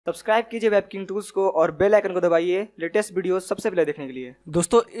Subscribe कीजिए वेबकिंग tools को और बेल आइकन को दबाइए लेटेस्ट वीडियो सबसे पहले देखने के लिए।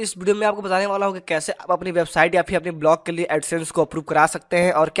 दोस्तों इस वीडियो में आपको बताने वाला हूँ कि कैसे आप अपनी वेबसाइट या फिर अपने ब्लॉग के लिए एडसेंस को अप्रूव करा सकते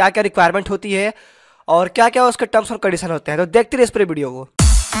हैं और क्या क्या रिक्वायरमेंट होती है और क्या क्या उसके टर्म्स और कंडीशन होते हैं। तो देखते रहिए इस पूरे वीडियो को।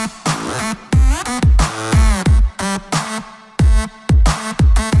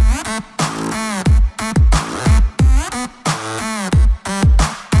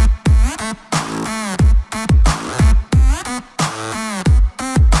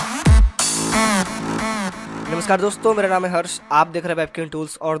 नमस्कार दोस्तों, मेरा नाम है हर्ष, आप देख रहे हैं वेबकिंग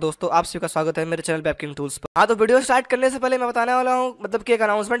टूल्स और दोस्तों आप सभी का स्वागत है मेरे चैनल वेबकिंग टूल्स पर। हाँ, तो वीडियो स्टार्ट करने से पहले मैं बताने वाला हूँ, मतलब कि एक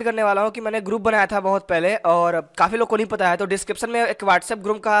अनाउंसमेंट करने वाला हूँ कि मैंने ग्रुप बनाया था बहुत पहले और काफ़ी लोग को नहीं पता है। तो डिस्क्रिप्शन में एक व्हाट्सएप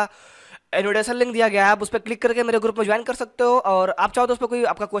ग्रुप का इन्विटेशन लिंक दिया गया है, आप उस पर क्लिक करके मेरे ग्रुप में ज्वाइन कर सकते हो और आप चाहो तो उस पर कोई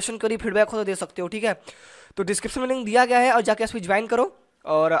आपका क्वेश्चन क्वेरी फीडबैक हो तो दे सकते हो, ठीक है। तो डिस्क्रिप्शन में लिंक दिया गया है और जाके इस पर ज्वाइन करो।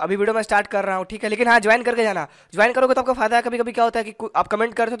 और अभी वीडियो मैं स्टार्ट कर रहा हूँ, ठीक है। लेकिन हाँ, ज्वाइन करके जाना, ज्वाइन करोगे तो आपका फायदा है। कभी कभी क्या होता है कि आप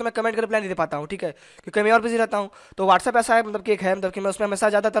कमेंट करते हो तो मैं कमेंट कर रिप्लाई नहीं दे पाता हूँ, ठीक है, क्योंकि मैं और बिजी रहता हूँ। तो व्हाट्सएप ऐसा है, मतलब कि एक है, मतलब कि मैं उसमें हमेशा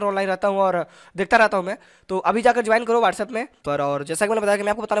ज़्यादातर ऑनलाइन रहता हूँ और देखता रहता हूँ मैं। तो अभी जाकर ज्वाइन करो व्हाट्सएप में पर। और जैसा कि मैंने बताया कि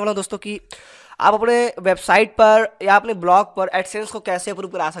मैं आपको बताने वाला हूँ दोस्तों कि आप अपने वेबसाइट पर या अपने ब्लॉग पर एडसेंस को कैसे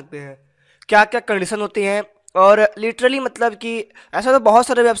अप्रूव करा सकते हैं, क्या क्या कंडीशन होती हैं। और लिटरली मतलब कि ऐसा तो बहुत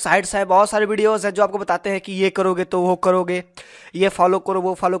सारे वेबसाइट्स हैं, बहुत सारे वीडियोस हैं जो आपको बताते हैं कि ये करोगे तो वो करोगे, ये फॉलो करो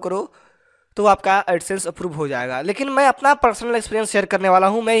वो फॉलो करो तो आपका एडसेंस अप्रूव हो जाएगा। लेकिन मैं अपना पर्सनल एक्सपीरियंस शेयर करने वाला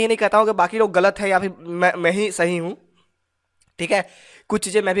हूँ। मैं ये नहीं कहता हूँ कि बाकी लोग गलत है या फिर मैं ही सही हूँ, ठीक है। कुछ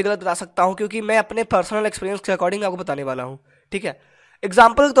चीज़ें मैं भी गलत बता सकता हूँ क्योंकि मैं अपने पर्सनल एक्सपीरियंस के अकॉर्डिंग आपको बताने वाला हूँ, ठीक है।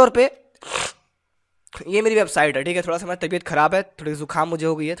 एग्जाम्पल के तौर पर ये मेरी वेबसाइट है, ठीक है। थोड़ा सा मेरी तबीयत खराब है, थोड़ी जुकाम मुझे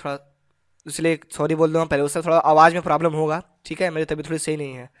हो गई है थोड़ा, इसलिए सॉरी बोल दूँ पहले, उससे थोड़ा आवाज़ में प्रॉब्लम होगा, ठीक है। मेरी तबीयत थोड़ी सही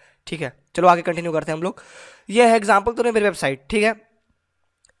नहीं है, ठीक है। चलो आगे कंटिन्यू करते हैं हम लोग। ये है एग्जांपल तो नहीं मेरी वेबसाइट, ठीक है।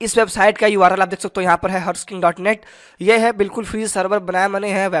 इस वेबसाइट का यूआरएल आप देख सकते हो यहाँ पर है hurtking.net। ये है बिल्कुल फ्री सर्वर बनाया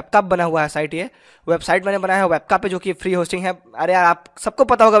मैंने है, वेबका बना हुआ है साइट। ये वेबसाइट मैंने बनाया है वेबका पे, जो कि फ्री होस्टिंग है। अरे यार, आप सबको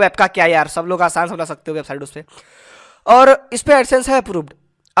पता होगा वेबका क्या है यार, सब लोग आसान से बना सकते हो वेबसाइट उस पर। और इस पर एडसेंस है अप्रूव्ड।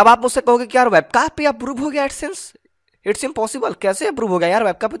 अब आप मुझसे कहोगे कि यार वेबका पे अप्रूव हो गया एडसेंस, इट्स इम्पॉसिबल, कैसे अप्रूव हो गया यार,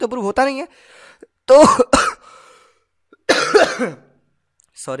 वेबका पे तो अप्रूव होता नहीं है। तो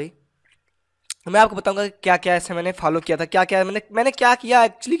सॉरी, मैं आपको बताऊंगा कि क्या क्या ऐसे मैंने फॉलो किया था, क्या क्या मैंने क्या किया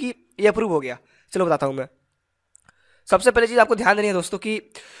एक्चुअली कि ये अप्रूव हो गया। चलो बताता हूँ मैं। सबसे पहले चीज़ आपको ध्यान देनी है दोस्तों कि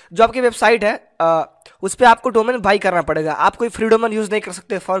जो आपकी वेबसाइट है उस पर आपको डोमेन बाई करना पड़ेगा। आप कोई फ्री डोमेन यूज़ नहीं कर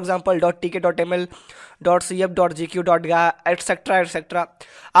सकते। For example .tk.ml .cf.gq .ga etcetera etcetera.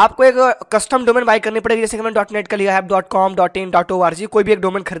 आपको एक कस्टम डोमेन बाई करनी पड़ेगी, जैसे कि मैंने .net का लिया है, .com .in .org, कोई भी एक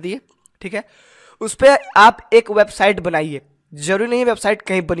डोमेन खरीदिए, ठीक है। उस पर आप एक वेबसाइट बनाइए। जरूरी नहीं वेबसाइट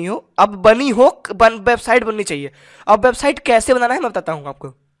कहीं बनी हो, अब बनी हो वेबसाइट बननी चाहिए। अब वेबसाइट कैसे बनाना है मैं बताता हूँ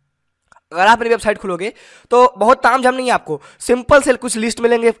आपको। अगर आप अपनी वेबसाइट खोलोगे तो बहुत तामझाम नहीं है आपको। सिंपल से कुछ लिस्ट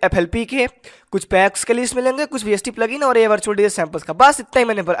मिलेंगे FLP के, कुछ पैक्स के लिस्ट मिलेंगे, कुछ VST प्लगइन और ये वर्चुअल डीएस सैंपल्स का, बस इतना ही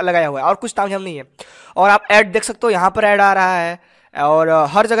मैंने लगाया हुआ है और कुछ तामझाम नहीं है। और आप ऐड देख सकते हो, यहाँ पर ऐड आ रहा है और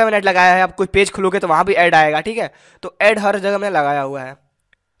हर जगह मैंने ऐड लगाया है। आप कोई पेज खोलोगे तो वहाँ भी ऐड आएगा, ठीक है। तो ऐड हर जगह मैंने लगाया हुआ है।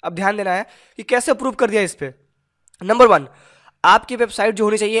 अब ध्यान देना है कि कैसे अप्रूव कर दिया इस पर। नंबर 1, आपकी वेबसाइट जो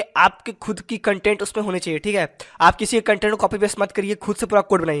होनी चाहिए, आपकी खुद की कंटेंट उसमें होनी चाहिए, ठीक है। आप किसी के कंटेंट को कॉपी पेस्ट मत करिए, खुद से पूरा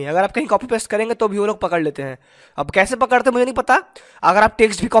कोड बनाइए। अगर आप कहीं कॉपी पेस्ट करेंगे तो भी वो लोग पकड़ लेते हैं। अब कैसे पकड़ते हैं मुझे नहीं पता। अगर आप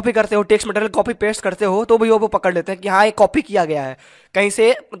टेक्स्ट भी कॉपी करते हो, टेक्स्ट मटेरियल कॉपी पेस्ट करते हो, तो भी वो पकड़ लेते हैं कि हाँ ये कॉपी किया गया है कहीं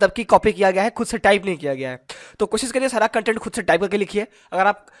से, मतलब कि कॉपी किया गया है, खुद से टाइप नहीं किया गया है। तो कोशिश करिए सारा कंटेंट खुद से टाइप करके लिखिए। अगर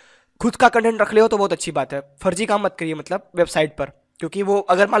आप खुद का कंटेंट रख ले हो तो बहुत अच्छी बात है। फर्जी काम मत करिए मतलब वेबसाइट पर, क्योंकि वो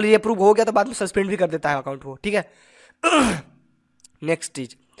अगर मान लीजिए अप्रूव हो गया तो बाद में सस्पेंड भी कर देता है अकाउंट वो, ठीक है। नेक्स्ट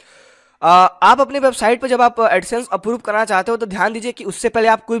चीज, आप अपनी वेबसाइट पर जब आप एडसेंस अप्रूव करना चाहते हो तो ध्यान दीजिए कि उससे पहले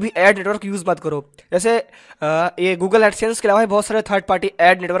आप कोई भी एड नेटवर्क यूज़ मत करो। जैसे ये गूगल एडसेंस के अलावा बहुत सारे थर्ड पार्टी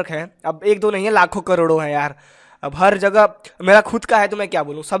एड नेटवर्क हैं। अब एक दो नहीं है, लाखों करोड़ों हैं यार। अब हर जगह मेरा खुद का है तो मैं क्या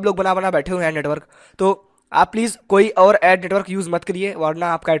बोलूँ, सब लोग बना बना बैठे हुए हैं नेटवर्क। तो आप प्लीज़ कोई और एड नेटवर्क यूज़ मत करिए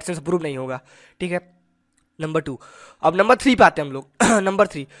वरना आपका एडसेंस अप्रूव नहीं होगा, ठीक है। नंबर 2, अब नंबर 3 पे आते हैं हम लोग। नंबर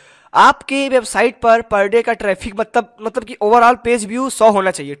 3, आपके वेबसाइट पर डे का ट्रैफिक मतलब कि ओवरऑल पेज व्यू 100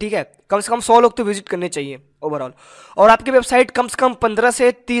 होना चाहिए, ठीक है। कम से कम 100 लोग तो विजिट करने चाहिए ओवरऑल। और आपकी वेबसाइट कम से कम 15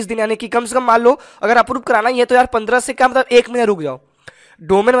 से 30 दिन, यानी कि कम से कम मान लो अगर अप्रूव कराना ही है तो यार 15 से क्या मतलब 1 महीना रुक जाओ।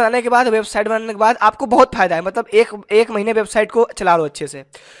 डोमेन बनाने के बाद, वेबसाइट बनाने के बाद आपको बहुत फायदा है। मतलब एक महीने वेबसाइट को चला लो अच्छे से,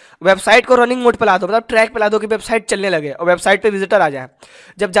 वेबसाइट को रनिंग मोड पे ला दो, मतलब ट्रैक पे ला दो कि वेबसाइट चलने लगे और वेबसाइट पे विजिटर आ जाए।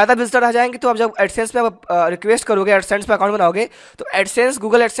 जब ज़्यादा विजिटर आ जाएंगे तो आप जब एडसेंस पे आप रिक्वेस्ट करोगे, एडसेंस पे अकाउंट बनाओगे तो एडसेंस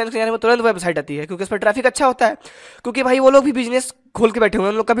गूगल एडसेंस के जाने में तुरंत वेबसाइट आती है, क्योंकि उस पर ट्रैफिक अच्छा होता है। क्योंकि भाई वो लोग भी बिजनेस खोल के बैठे हुए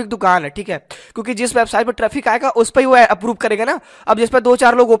हैं, उन लोग का भी एक दुकान है, ठीक है। क्योंकि जिस वेबसाइट पर ट्रैफिक आएगा उस पर ही वो अप्रूव करेगा ना। अब जिस पर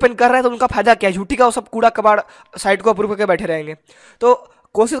 2-4 लोग ओपन कर रहे हैं तो उनका फायदा क्या है, झूठी का वो सब कूड़ा कबाड़ साइट को अप्रूव करके बैठे रहेंगे। तो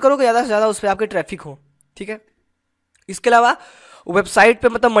कोशिश करो कि ज़्यादा से ज़्यादा उस पर आपके ट्रैफिक हो, ठीक है। इसके अलावा वेबसाइट पे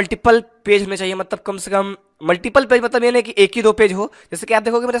मतलब मल्टीपल पेज होने चाहिए, मतलब कम से कम मल्टीपल पेज, मतलब ये नहीं कि एक ही दो पेज हो। जैसे कि आप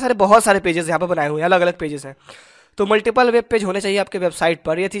देखोगे मेरे सारे बहुत सारे पेजेस यहाँ पर बनाए हुए हैं, अलग अलग पेजेस हैं, तो मल्टीपल वेब पेज होने चाहिए आपके वेबसाइट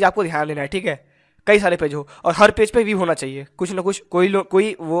पर। ये चीज़ आपको ध्यान देना है, ठीक है। कई सारे पेज हो और हर पेज पे व्यू होना चाहिए, कुछ ना कुछ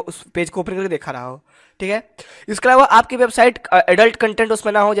कोई वो उस पेज को ओपन करके देखा रहा हो, ठीक है। इसके अलावा आपकी वेबसाइट एडल्ट कंटेंट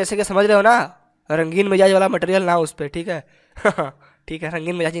उसमें ना हो, जैसे कि समझ रहे हो ना, रंगीन मिजाज वाला मटेरियल ना हो उस पर, ठीक है। ठीक है,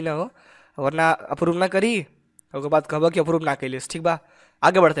 रंगीन मिजाजी ना हो, वरना अप्रूव ना करी उसके बाद कहो कि अप्रूव ना करी, ठीक बा।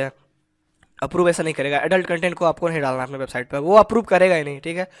 आगे बढ़ते हैं। अप्रूव ऐसा नहीं करेगा, एडल्ट कंटेंट को आपको नहीं डालना अपने वेबसाइट पर, वो अप्रूव करेगा ही नहीं,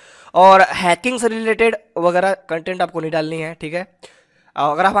 ठीक है। और हैकिंग से रिलेटेड वगैरह कंटेंट आपको नहीं डालनी है, ठीक है।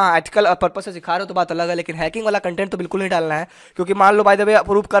 अगर आप आर्टिकल पर्पज से सिखा रहे हो तो बात अलग है, लेकिन हैकिंग वाला कंटेंट तो बिल्कुल नहीं डालना है, क्योंकि मान लो बाय द वे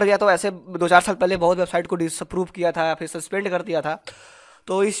अप्रूव कर दिया तो ऐसे 2-4 साल पहले बहुत वेबसाइट को डिसअप्रूव किया था, फिर सस्पेंड कर दिया था,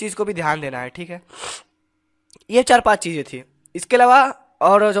 तो इस चीज़ को भी ध्यान देना है, ठीक है। ये 4-5 चीज़ें थी। इसके अलावा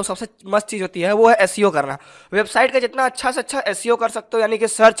और जो सबसे मस्त चीज़ होती है वो है एसईओ करना। वेबसाइट का जितना अच्छा से अच्छा एसईओ कर सकते हो, यानी कि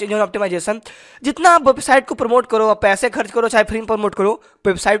सर्च इंजन ऑप्टिमाइजेशन, जितना आप वेबसाइट को प्रमोट करो, आप पैसे खर्च करो चाहे फ्री में प्रमोट करो,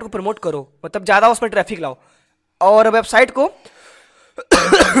 वेबसाइट को प्रमोट करो, मतलब ज़्यादा उसमें ट्रैफिक लाओ और वेबसाइट को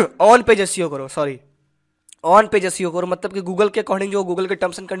ऑन पेज एसईओ करो, सॉरी ऑन पेज एसईओ करो, मतलब कि गूगल के अकॉर्डिंग जो गूगल के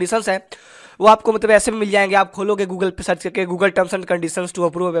टर्म्स एंड कंडीशंस है वो आपको मतलब ऐसे में मिल जाएंगे। आप खोलोगे गूगल पे सर्च करके Google terms and conditions to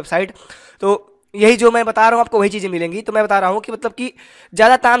approve website, तो यही जो मैं बता रहा हूँ आपको वही चीज़ें मिलेंगी। तो मैं बता रहा हूँ कि मतलब कि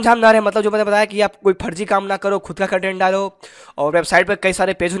ज़्यादा ताम झाम ना रहे, मतलब जो मैंने बताया कि आप कोई फर्जी काम ना करो, खुद का कंटेंट डालो, और वेबसाइट पर कई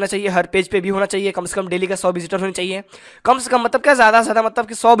सारे पेज होना चाहिए, हर पेज पे भी होना चाहिए, कम से कम डेली का 100 विजिटर होने चाहिए, कम से कम मतलब क्या ज़्यादा से ज़्यादा मतलब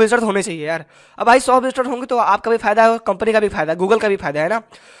कि 100 विजिटर होने चाहिए यार। अब भाई 100 विजिटर होंगे तो आपका भी फायदा है, कंपनी का भी फायदा है, गूगल का भी फायदा है ना,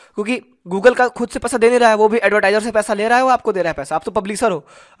 क्योंकि गूगल का खुद से पैसा दे नहीं रहा है, वो भी एडवर्टाइजर से पैसा ले रहा है, वो आपको दे रहा है पैसा। आप तो पब्लिशर हो,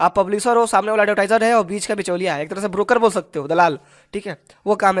 आप पब्लिशर हो, सामने वाला एडवर्टाइजर है और बीच का बिचौलिया है, एक तरह से ब्रोकर बोल सकते हो, दलाल, ठीक है,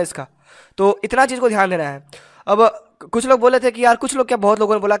 वो काम है इसका। तो इतना चीज़ को ध्यान देना है। अब कुछ लोग बोले थे कि यार, कुछ लोग क्या, बहुत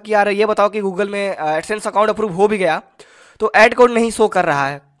लोगों ने बोला कि यार ये बताओ कि गूगल में एडसेंस अकाउंट अप्रूव हो भी गया तो ऐड कोड नहीं शो कर रहा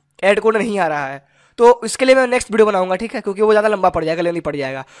है, ऐड कोड नहीं आ रहा है, तो इसके लिए मैं नेक्स्ट वीडियो बनाऊंगा, ठीक है, क्योंकि वो ज़्यादा लंबा पड़ जाएगा, लेनी पड़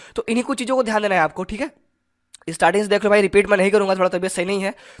जाएगा। तो इन्हीं कुछ चीज़ों को ध्यान देना है आपको, ठीक है। स्टार्टिंग से देख लो भाई, रिपीट मैं नहीं करूंगा, थोड़ा तबीयत सही नहीं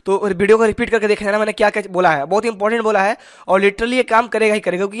है, तो वीडियो को रिपीट करके देख लेना मैंने क्या क्या बोला है, बहुत इंपॉर्टेंट बोला है और लिटरली ये काम करेगा ही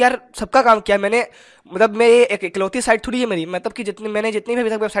करेगा, क्योंकि यार सबका काम किया है मैंने, मतलब मैं ये एक इकलौती साइट थोड़ी है मेरी, मतलब कि जितनी भी अभी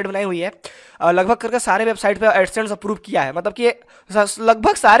तक वेबसाइट बनाई हुई है लगभग करके सारे वेबसाइट पे एडसेंस अप्रूव किया है, मतलब कि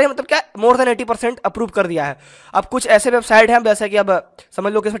लगभग सारे, मतलब क्या मोर देन 80% अप्रूव कर दिया है। अब कुछ ऐसे वेबसाइट हैं जैसे कि अब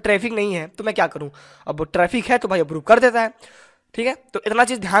समझ लो कि इसमें ट्रैफिक नहीं है, तो मैं क्या करूँ, अब ट्रैफिक है तो भाई अप्रूव कर देता है, ठीक है। तो इतना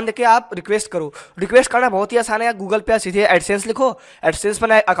चीज़ ध्यान देके आप रिक्वेस्ट करो। रिक्वेस्ट करना बहुत ही आसान है, गूगल पे सीधे एडसेंस लिखो, एडसेंस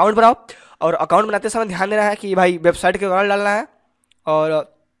पर अकाउंट बनाओ, और अकाउंट बनाते समय ध्यान देना है कि भाई वेबसाइट के URL डालना है,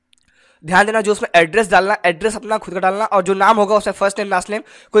 और ध्यान देना जो उसमें एड्रेस डालना, एड्रेस अपना खुद का डालना, और जो नाम होगा उसमें फर्स्ट नेम लास्ट नेम,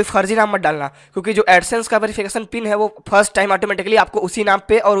 कोई फर्जी नाम मत डालना, क्योंकि जो एडसेंस का वेरिफिकेशन पिन है वो फर्स्ट टाइम ऑटोमेटिकली आपको उसी नाम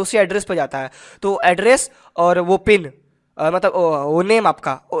पे और उसी एड्रेस पे जाता है। तो एड्रेस और वो पिन मतलब वो नेम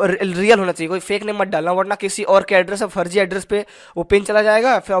आपका रियल होना चाहिए, कोई फेक नेम मत डालना, वरना किसी और के एड्रेस और फर्जी एड्रेस पे वो पिन चला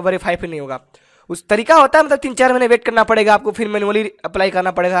जाएगा, फिर वेरीफाई फिर नहीं होगा। उस तरीका होता है, मतलब 3-4 महीने वेट करना पड़ेगा आपको, फिर मैनुअली अप्लाई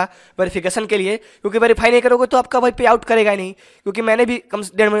करना पड़ेगा वेरिफिकेशन के लिए, क्योंकि वेरीफाई नहीं करोगे तो आपका भाई पे आउट करेगा ही नहीं, क्योंकि मैंने भी कम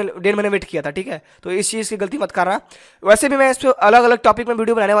से 1.5 महीने वेट किया था, ठीक है। तो इस चीज़ की गलती मत करना। वैसे भी मैं इस पर अलग अलग टॉपिक में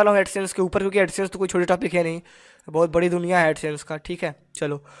वीडियो बनाने वाला हूँ एडसेंस के ऊपर, क्योंकि एडसेंस तो कोई छोटी टॉपिक है नहीं, बहुत बड़ी दुनिया है एडसेंस का, ठीक है।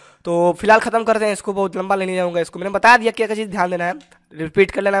 चलो तो फिलहाल खत्म करते हैं इसको, बहुत लंबा लेने जाऊंगा इसको, मैंने बता दिया क्या क्या चीज़ ध्यान देना है,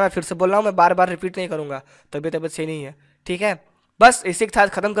 रिपीट कर लेना, मैं फिर से बोल रहा हूँ, मैं बार बार रिपीट नहीं करूँगा, तबीयत सही नहीं है, ठीक है। बस इसी के साथ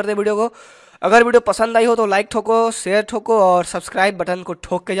खत्म करते हैं वीडियो को। अगर वीडियो पसंद आई हो तो लाइक ठोको, शेयर ठोको, और सब्सक्राइब बटन को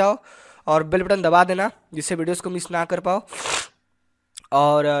ठोक के जाओ, और बेल बटन दबा देना जिससे वीडियोस को मिस ना कर पाओ।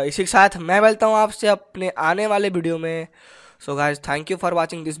 और इसी के साथ मैं मिलता हूँ आपसे अपने आने वाले वीडियो में। So guys, thank you for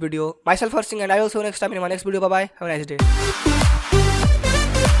watching this video. My self Singh and I will see you next time in my next video. Bye bye, have a nice day.